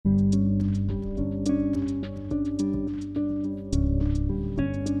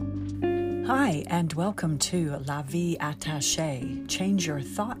Hi, and welcome to La Vie Attachée. Change your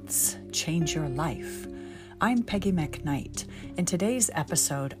thoughts, change your life. I'm Peggy McKnight. In today's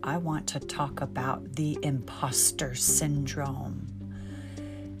episode, I want to talk about the imposter syndrome.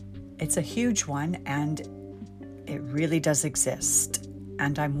 It's a huge one, and it really does exist.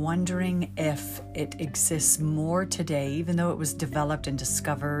 And I'm wondering if it exists more today, even though it was developed and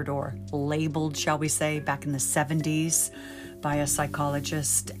discovered or labeled, shall we say, back in the 70s by a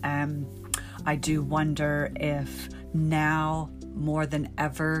psychologist. I do wonder if now, more than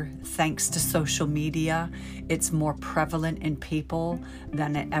ever, thanks to social media, it's more prevalent in people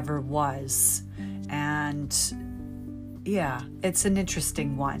than it ever was. And yeah, it's an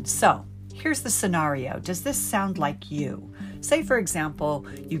interesting one. So here's the scenario. Does this sound like you? Say, for example,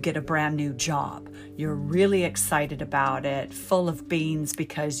 you get a brand new job. You're really excited about it, full of beans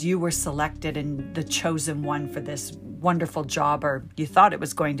because you were selected and the chosen one for this wonderful job, or you thought it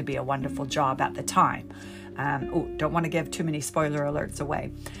was going to be a wonderful job at the time. Don't want to give too many spoiler alerts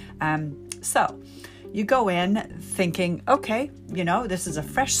away. So you go in thinking, okay, this is a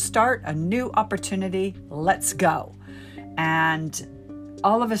fresh start, a new opportunity, let's go. And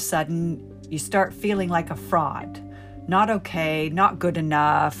all of a sudden you start feeling like a fraud. Not okay, not good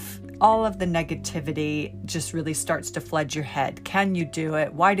enough. All of the negativity just really starts to flood your head. Can you do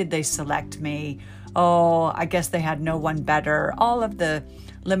it? Why did they select me? Oh, I guess they had no one better. All of the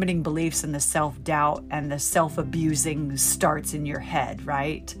limiting beliefs and the self-doubt and the self-abusing starts in your head,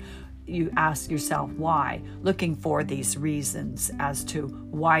 right? You ask yourself why, looking for these reasons as to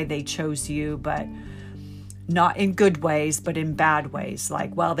why they chose you, but not in good ways, but in bad ways.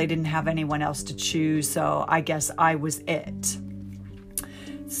 Like, well, they didn't have anyone else to choose, so I guess I was it.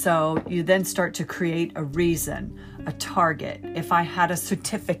 So you then start to create a reason, a target. If I had a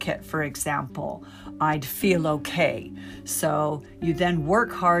certificate, for example, I'd feel okay. So you then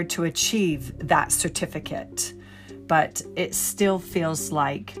work hard to achieve that certificate, but it still feels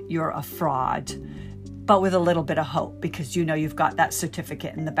like you're a fraud, but with a little bit of hope because you've got that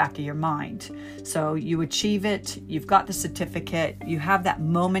certificate in the back of your mind. So you achieve it, you've got the certificate, you have that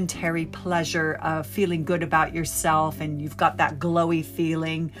momentary pleasure of feeling good about yourself, and you've got that glowy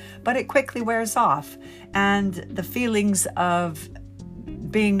feeling, but it quickly wears off. And the feelings of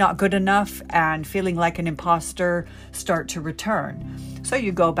being not good enough and feeling like an imposter start to return. So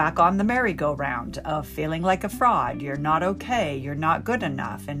you go back on the merry-go-round of feeling like a fraud. You're not okay. You're not good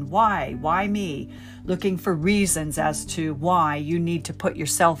enough. And why? Why me? Looking for reasons as to why you need to put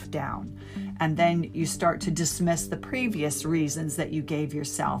yourself down. And then you start to dismiss the previous reasons that you gave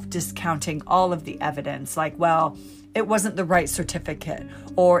yourself, discounting all of the evidence like, well, it wasn't the right certificate,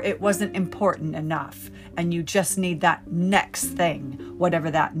 or it wasn't important enough, and you just need that next thing,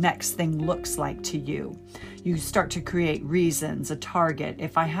 whatever that next thing looks like to you. You start to create reasons, a target.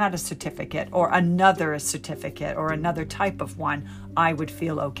 If I had a certificate or another certificate or another type of one, I would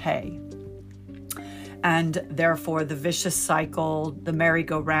feel okay. And therefore, the vicious cycle, the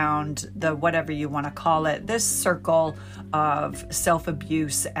merry-go-round, the whatever you want to call it, this circle of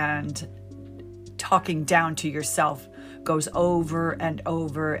self-abuse and talking down to yourself goes over and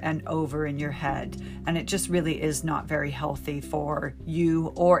over and over in your head. And it just really is not very healthy for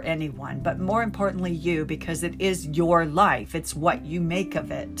you or anyone, but more importantly you, because it is your life. It's what you make of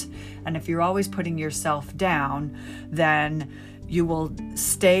it. And if you're always putting yourself down, then you will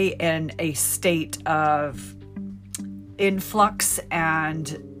stay in a state of influx,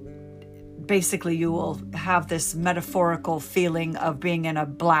 and basically you will have this metaphorical feeling of being in a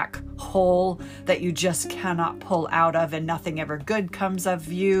black hole that you just cannot pull out of, and nothing ever good comes of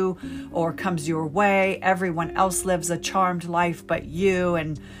you or comes your way. Everyone else lives a charmed life but you,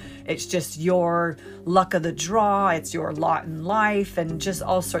 and it's just your luck of the draw. It's your lot in life, and just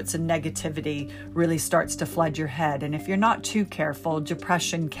all sorts of negativity really starts to flood your head. And if you're not too careful,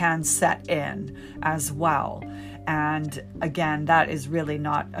 depression can set in as well. And again, that is really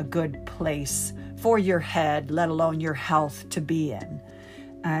not a good place for your head, let alone your health, to be in.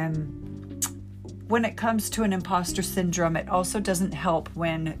 When it comes to an imposter syndrome, it also doesn't help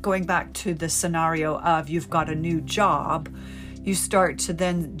when, going back to the scenario of you've got a new job, you start to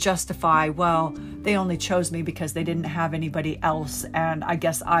then justify, well, they only chose me because they didn't have anybody else, and I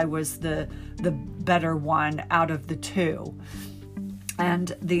guess I was the better one out of the two.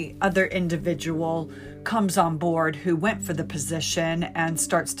 And the other individual comes on board who went for the position and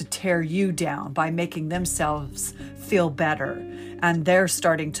starts to tear you down by making themselves feel better. And they're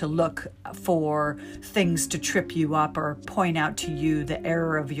starting to look for things to trip you up or point out to you the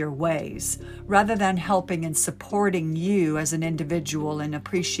error of your ways, rather than helping and supporting you as an individual and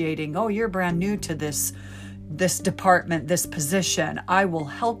appreciating, oh, you're brand new to this this department, this position. I will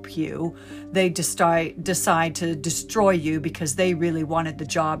help you. They decide to destroy you because they really wanted the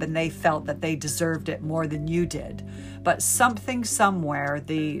job and they felt that they deserved it more than you did. But something somewhere,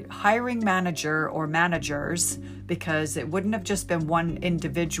 the hiring manager or managers, because it wouldn't have just been one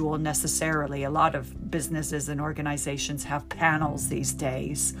individual necessarily. A lot of businesses and organizations have panels these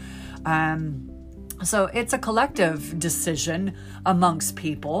days. So it's a collective decision amongst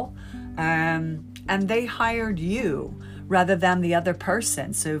people. And they hired you rather than the other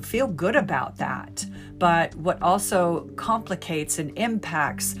person. So feel good about that. But what also complicates and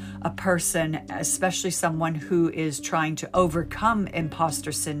impacts a person, especially someone who is trying to overcome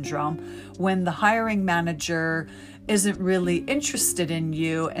imposter syndrome, when the hiring manager isn't really interested in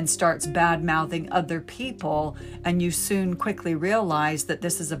you and starts bad-mouthing other people, and you soon quickly realize that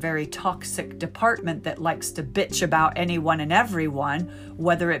this is a very toxic department that likes to bitch about anyone and everyone,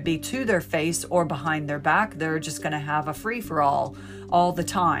 whether it be to their face or behind their back. They're just going to have a free-for-all all the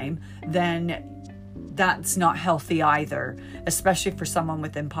time. Then that's not healthy either, especially for someone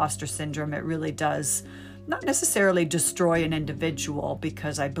with imposter syndrome. It really does not necessarily destroy an individual,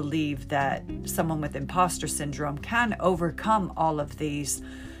 because I believe that someone with imposter syndrome can overcome all of these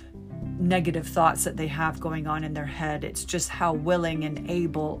negative thoughts that they have going on in their head. It's just how willing and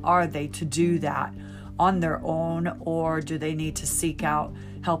able are they to do that on their own, or do they need to seek out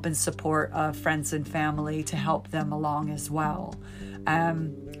help and support of friends and family to help them along as well.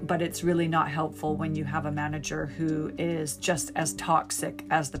 But it's really not helpful when you have a manager who is just as toxic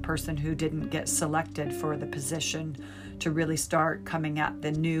as the person who didn't get selected for the position, to really start coming at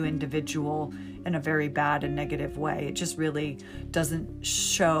the new individual in a very bad and negative way. It just really doesn't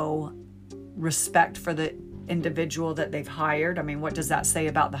show respect for the individual that they've hired. I mean, what does that say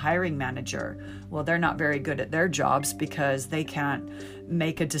about the hiring manager? Well, they're not very good at their jobs because they can't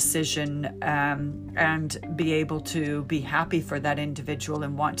make a decision and be able to be happy for that individual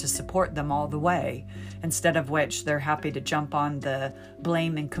and want to support them all the way. Instead of which, they're happy to jump on the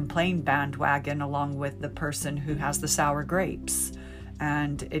blame and complain bandwagon along with the person who has the sour grapes.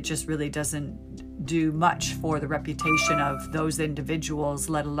 And it just really doesn't do much for the reputation of those individuals,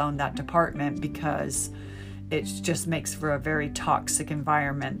 let alone that department, because it just makes for a very toxic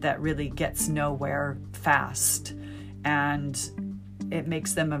environment that really gets nowhere fast. And it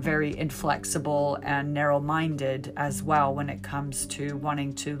makes them a very inflexible and narrow-minded as well when it comes to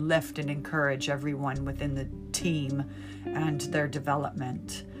wanting to lift and encourage everyone within the team and their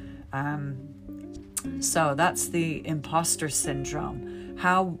development. So that's the imposter syndrome.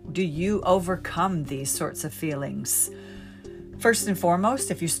 How do you overcome these sorts of feelings? First and foremost,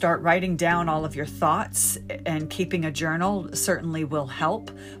 if you start writing down all of your thoughts, and keeping a journal certainly will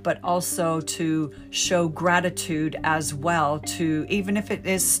help, but also to show gratitude as well, to even if it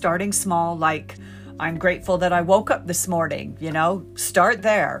is starting small, like I'm grateful that I woke up this morning, start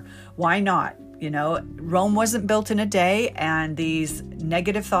there. Why not? Rome wasn't built in a day, and these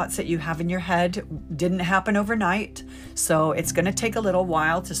negative thoughts that you have in your head didn't happen overnight. So it's going to take a little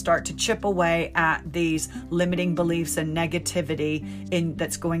while to start to chip away at these limiting beliefs and negativity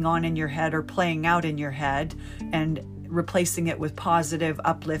that's going on in your head or playing out in your head, and replacing it with positive,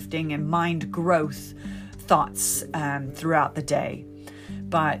 uplifting, and mind growth thoughts throughout the day.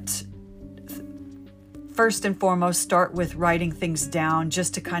 But first and foremost, start with writing things down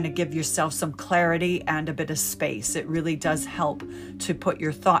just to kind of give yourself some clarity and a bit of space. It really does help to put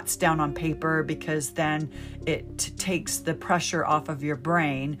your thoughts down on paper, because then it takes the pressure off of your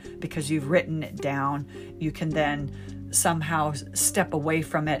brain because you've written it down. You can then somehow step away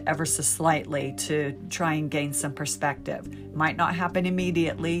from it ever so slightly to try and gain some perspective. It might not happen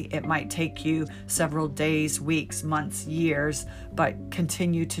immediately. It might take you several days, weeks, months, years, but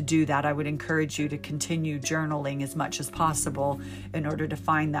continue to do that. I would encourage you to continue journaling as much as possible in order to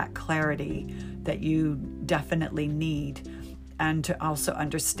find that clarity that you definitely need. And to also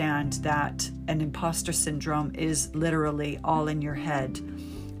understand that an imposter syndrome is literally all in your head.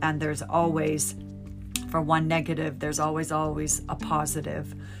 And there's always, for one negative, there's always a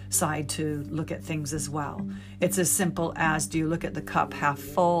positive side to look at things as well. It's as simple as, do you look at the cup half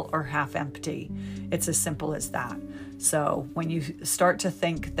full or half empty? It's as simple as that. So when you start to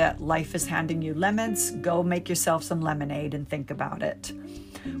think that life is handing you lemons, go make yourself some lemonade and think about it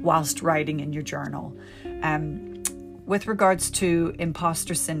whilst writing in your journal. With regards to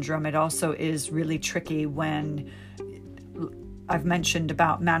imposter syndrome, it also is really tricky when I've mentioned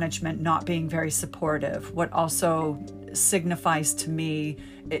about management not being very supportive. What also signifies to me,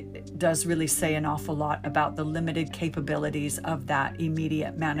 it does really say an awful lot about the limited capabilities of that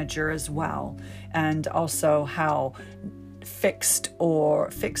immediate manager as well. And also how fixed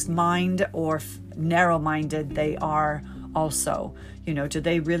mind or narrow-minded they are also. Do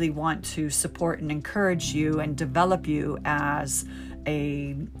they really want to support and encourage you and develop you as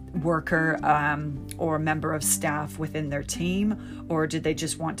a worker or a member of staff within their team, or do they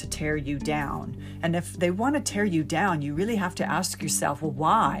just want to tear you down? And if they want to tear you down, you really have to ask yourself, well,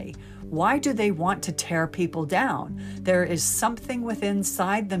 why? Why do they want to tear people down? There is something within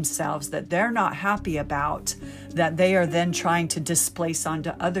inside themselves that they're not happy about that they are then trying to displace onto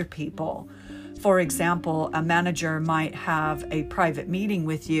other people. For example, a manager might have a private meeting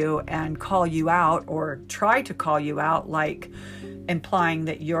with you and call you out or try to call you out, like implying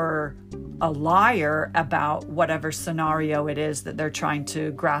that you're a liar about whatever scenario it is that they're trying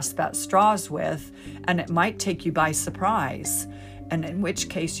to grasp at straws with, and it might take you by surprise. And in which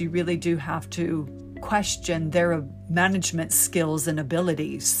case you really do have to question their management skills and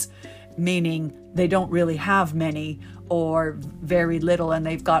abilities, meaning they don't really have many or very little, and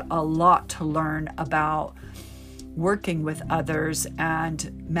they've got a lot to learn about working with others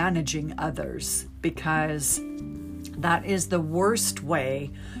and managing others, because that is the worst way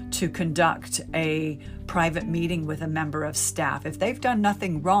to conduct a private meeting with a member of staff. If they've done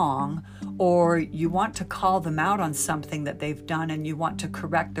nothing wrong, or you want to call them out on something that they've done and you want to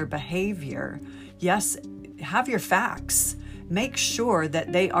correct their behavior, yes, have your facts. Make sure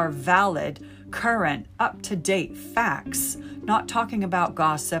that they are valid, current, up-to-date facts. Not talking about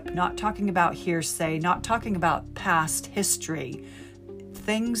gossip, not talking about hearsay, not talking about past history.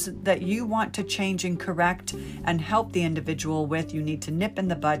 Things that you want to change and correct and help the individual with, you need to nip in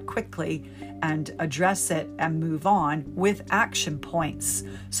the bud quickly and address it and move on with action points,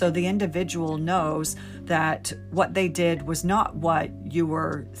 so the individual knows that what they did was not what you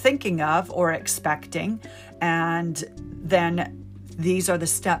were thinking of or expecting, and then these are the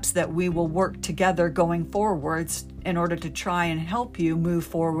steps that we will work together going forwards in order to try and help you move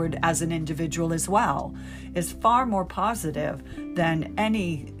forward as an individual as well. Is far more positive than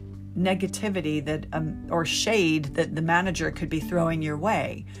any negativity that or shade that the manager could be throwing your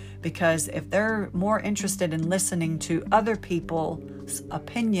way. Because if they're more interested in listening to other people's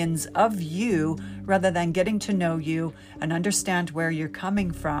opinions of you rather than getting to know you and understand where you're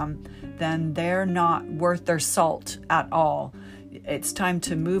coming from, then they're not worth their salt at all. It's time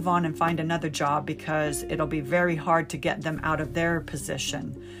to move on and find another job, because it'll be very hard to get them out of their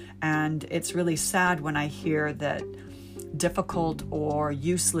position. And it's really sad when I hear that difficult or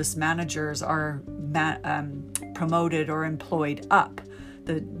useless managers are promoted or employed up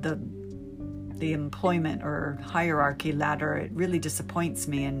the employment or hierarchy ladder. It really disappoints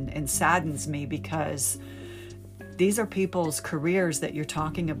me and saddens me, because these are people's careers that you're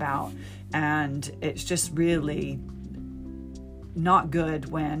talking about, and it's just really not good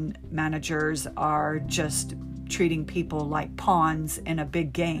when managers are just treating people like pawns in a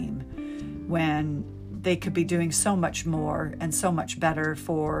big game, when they could be doing so much more and so much better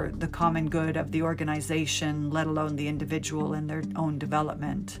for the common good of the organization, let alone the individual and their own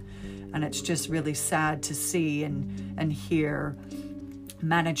development. And it's just really sad to see and hear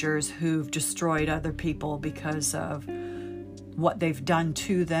managers who've destroyed other people because of what they've done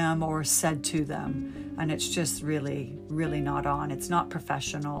to them or said to them. And it's just really, really not on. It's not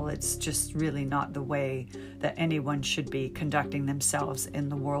professional. It's just really not the way that anyone should be conducting themselves in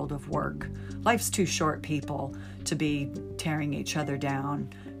the world of work. Life's too short, people, to be tearing each other down.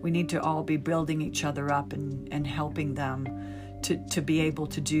 We need to all be building each other up and helping them to be able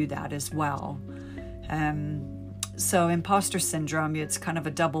to do that as well. So imposter syndrome, it's kind of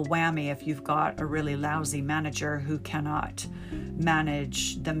a double whammy if you've got a really lousy manager who cannot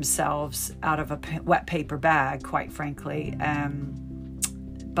manage themselves out of a wet paper bag, quite frankly.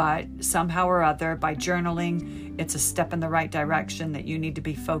 But somehow or other, by journaling, it's a step in the right direction that you need to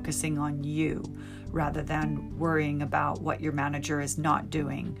be focusing on you rather than worrying about what your manager is not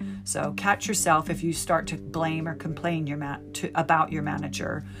doing. So catch yourself if you start to blame or complain about your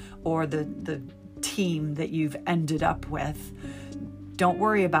manager or the team that you've ended up with. Don't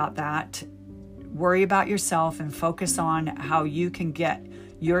worry about that. Worry about yourself and focus on how you can get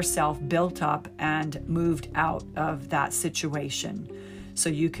yourself built up and moved out of that situation so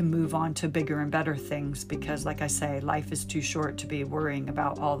you can move on to bigger and better things, because like I say, life is too short to be worrying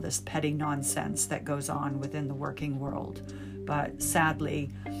about all this petty nonsense that goes on within the working world. But sadly,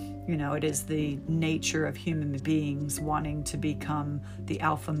 it is the nature of human beings wanting to become the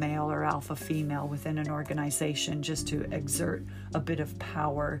alpha male or alpha female within an organization just to exert a bit of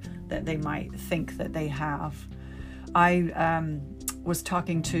power that they might think that they have. I was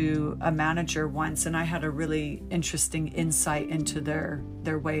talking to a manager once, and I had a really interesting insight into their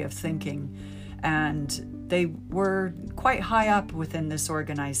way of thinking. And they were quite high up within this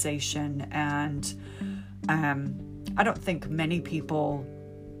organization, and I don't think many people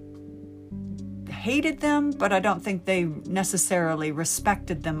hated them, but I don't think they necessarily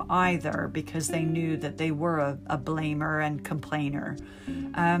respected them either, because they knew that they were a blamer and complainer.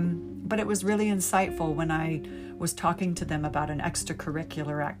 But it was really insightful when I was talking to them about an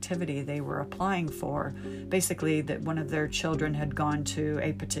extracurricular activity they were applying for. Basically, that one of their children had gone to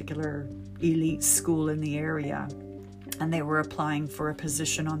a particular elite school in the area, and they were applying for a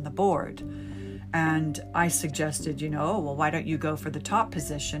position on the board. And I suggested, well, why don't you go for the top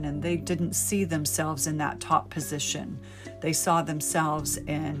position? And they didn't see themselves in that top position. They saw themselves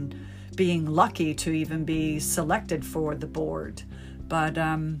in being lucky to even be selected for the board. But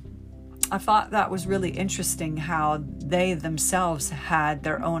I thought that was really interesting how they themselves had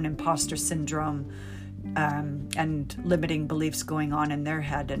their own imposter syndrome and limiting beliefs going on in their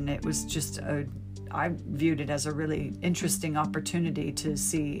head. And it was just I viewed it as a really interesting opportunity to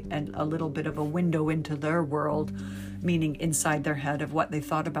see a little bit of a window into their world, meaning inside their head, of what they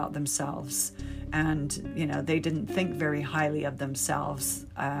thought about themselves. And, they didn't think very highly of themselves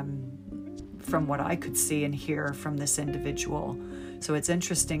from what I could see and hear from this individual. So it's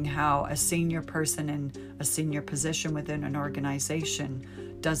interesting how a senior person in a senior position within an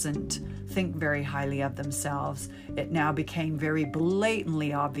organization doesn't think very highly of themselves. It now became very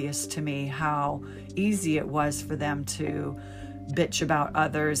blatantly obvious to me how easy it was for them to bitch about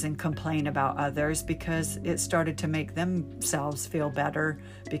others and complain about others, because it started to make themselves feel better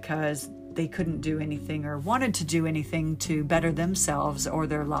because they couldn't do anything or wanted to do anything to better themselves or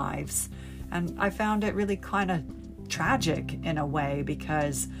their lives. And I found it really kind of tragic in a way,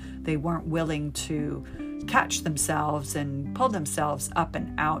 because they weren't willing to catch themselves and pull themselves up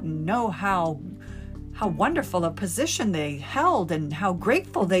and out and know how wonderful a position they held and how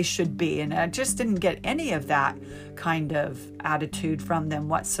grateful they should be. And I just didn't get any of that kind of attitude from them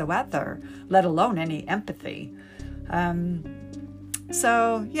whatsoever, let alone any empathy.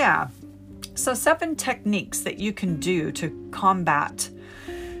 So 7 techniques that you can do to combat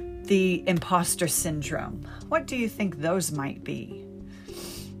the imposter syndrome. What do you think those might be?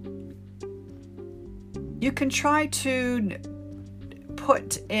 You can try to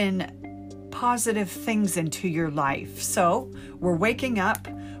put in positive things into your life. So we're waking up,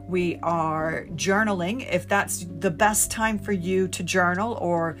 we are journaling, if that's the best time for you to journal,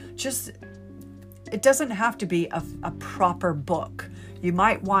 or just, it doesn't have to be a proper book. You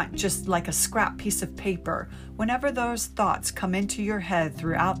might want just like a scrap piece of paper. Whenever those thoughts come into your head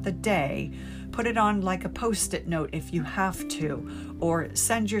throughout the day, put it on like a Post-it note if you have to, or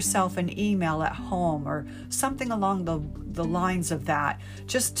send yourself an email at home or something along the lines of that,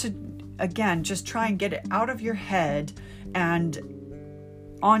 just to, again, just try and get it out of your head and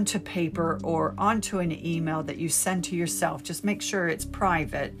onto paper or onto an email that you send to yourself. Just make sure it's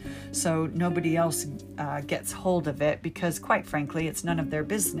private so nobody else gets hold of it, because quite frankly, it's none of their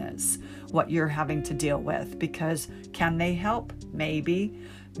business what you're having to deal with. Because can they help? Maybe,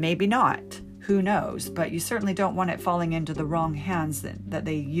 maybe not. Who knows? But you certainly don't want it falling into the wrong hands that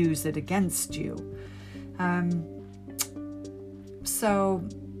they use it against you. So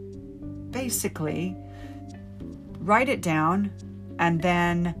basically, write it down, and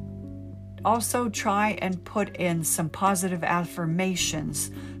then also try and put in some positive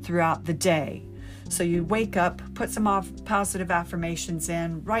affirmations throughout the day. So you wake up, put some positive affirmations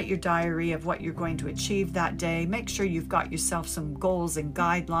in, write your diary of what you're going to achieve that day. Make sure you've got yourself some goals and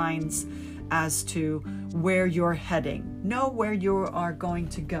guidelines as to where you're heading. Know where you are going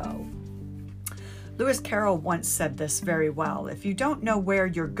to go. Lewis Carroll once said this very well: if you don't know where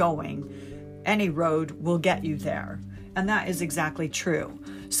you're going, any road will get you there. And that is exactly true.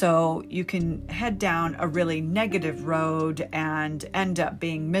 So you can head down a really negative road and end up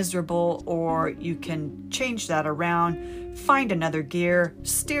being miserable, or you can change that around, find another gear,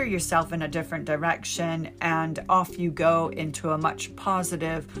 steer yourself in a different direction, and off you go into a much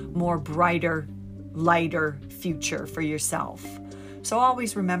positive, more brighter, lighter future for yourself. So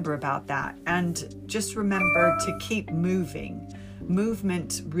always remember about that, and just remember to keep moving.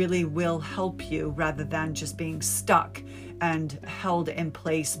 Movement really will help you, rather than just being stuck and held in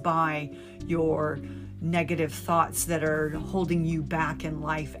place by your negative thoughts that are holding you back in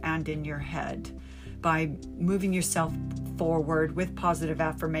life and in your head. By moving yourself forward with positive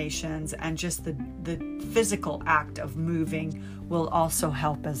affirmations, and just the physical act of moving will also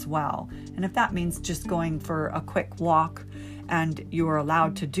help as well. And if that means just going for a quick walk and you are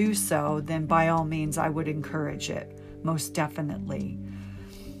allowed to do so, then by all means I would encourage it. Most definitely.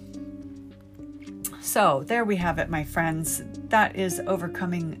 So there we have it, my friends. That is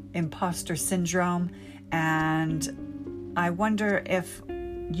overcoming imposter syndrome. And I wonder if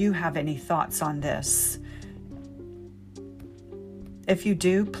you have any thoughts on this. If you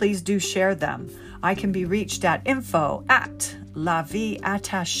do, please do share them. I can be reached at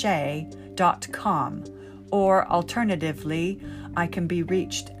info@lavieattache.com, or alternatively, I can be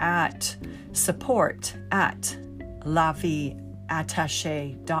reached at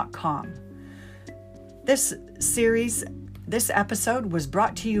support@lavieattache.com. This episode was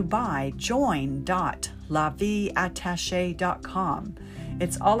brought to you by join.lavieattache.com.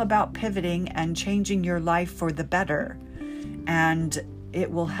 It's all about pivoting and changing your life for the better, and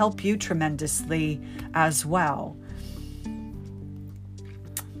it will help you tremendously as well.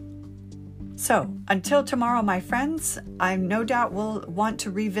 So, until tomorrow, my friends, I no doubt will want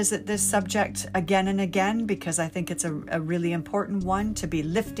to revisit this subject again and again, because I think it's a really important one to be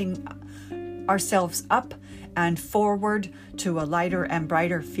lifting ourselves up and forward to a lighter and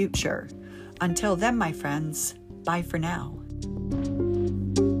brighter future. Until then, my friends, bye for now.